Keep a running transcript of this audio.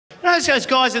those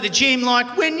guys at the gym,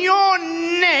 like, when your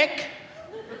neck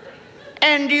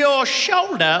and your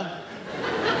shoulder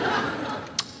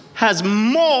has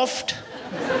morphed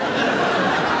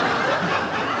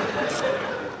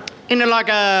into like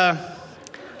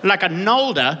a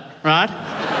nolder, right?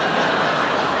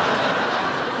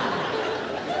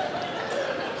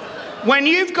 When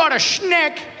you've got a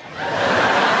schneck,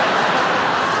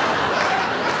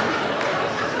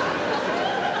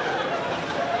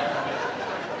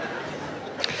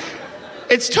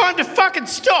 it's time to fucking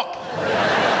stop,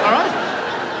 all right?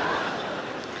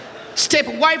 Step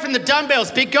away from the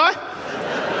dumbbells, big guy.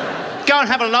 Go and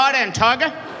have a lie down,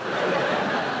 tiger.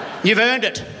 You've earned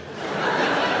it.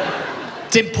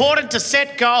 It's important to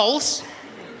set goals.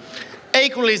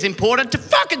 Equally as important to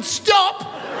fucking stop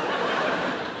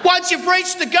once you've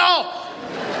reached the goal.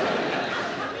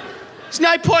 There's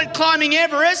no point climbing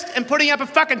Everest and putting up a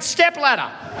fucking step ladder.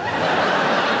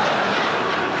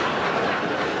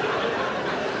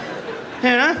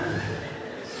 You know?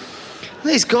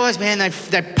 These guys, man, they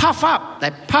puff up. They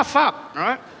puff up,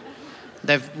 right?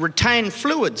 They've retained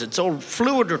fluids. It's all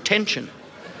fluid retention.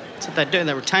 That's what they do.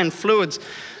 They retain fluids.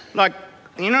 Like,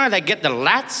 you know, they get the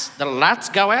lats. The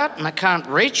lats go out and they can't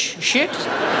reach shit.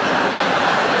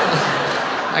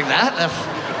 Like that.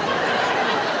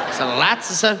 So the lats,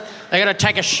 so they got to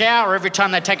take a shower every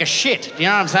time they take a shit. You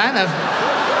know what I'm saying?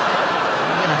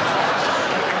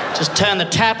 Just turn the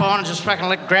tap on and just fucking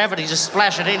let gravity just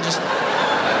splash it in. Just.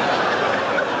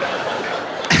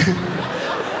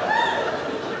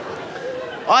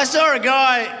 I saw a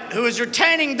guy who was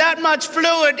retaining that much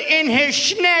fluid in his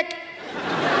schneck.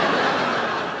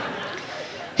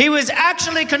 He was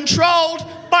actually controlled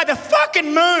by the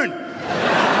fucking moon.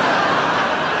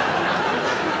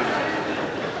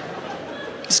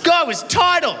 This guy was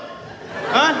tidal,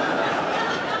 huh?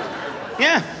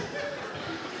 Yeah.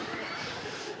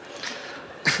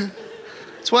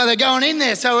 That's why they're going in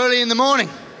there so early in the morning.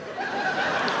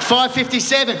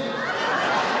 5:57,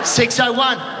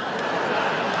 6:01,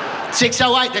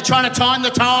 6:08. They're trying to time the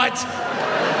tides.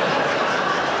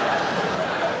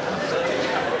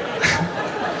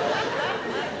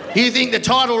 You think the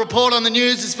tidal report on the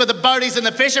news is for the boaties and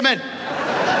the fishermen?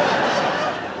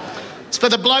 It's for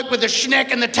the bloke with the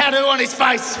schneck and the tattoo on his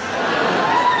face.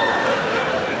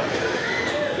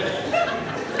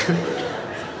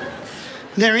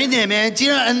 They're in there, man. Do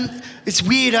you know? And it's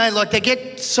weird, eh? Like, they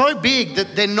get so big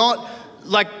that they're not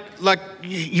like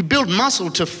you build muscle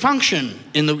to function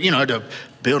in the, you know, to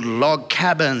build log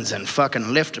cabins and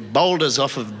fucking lift boulders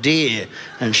off of deer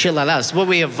and shit like that. It's what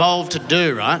we evolved to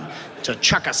do, right? To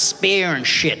chuck a spear and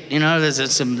shit. You know,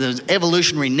 there's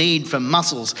evolutionary need for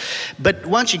muscles. But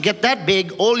once you get that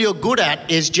big, all you're good at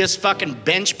is just fucking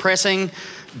bench pressing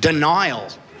denial.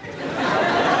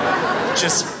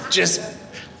 Just,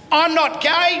 I'm not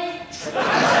gay.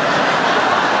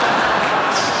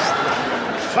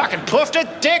 Fucking puffed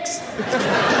it, dicks.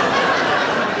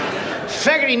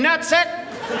 Faggoty nutsack.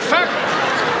 Fuck.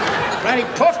 Bloody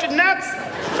puffed it nuts.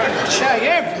 Fucking show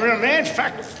you, real man.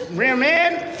 Fuck. Real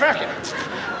man. Fuck it.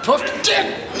 Puffed it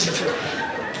dick.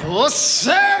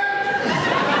 Pussy.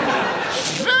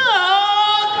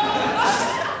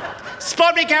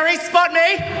 Spot me, Gary. Spot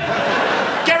me.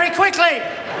 Gary, quickly.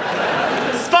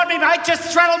 Spot me, mate. Just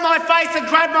straddle my face and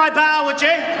grab my bar, would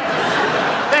you?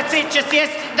 That's it. Just, yes,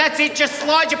 that's it. Just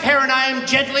slide your perineum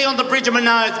gently on the bridge of my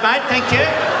nose, mate. Thank you.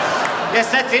 Yes,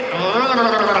 that's it.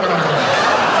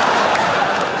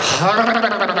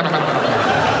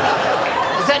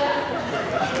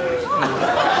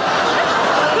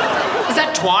 Is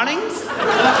that Twinings?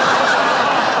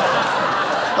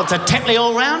 Well, it's a Tetley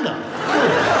all-rounder.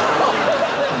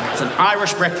 It's an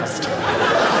Irish breakfast.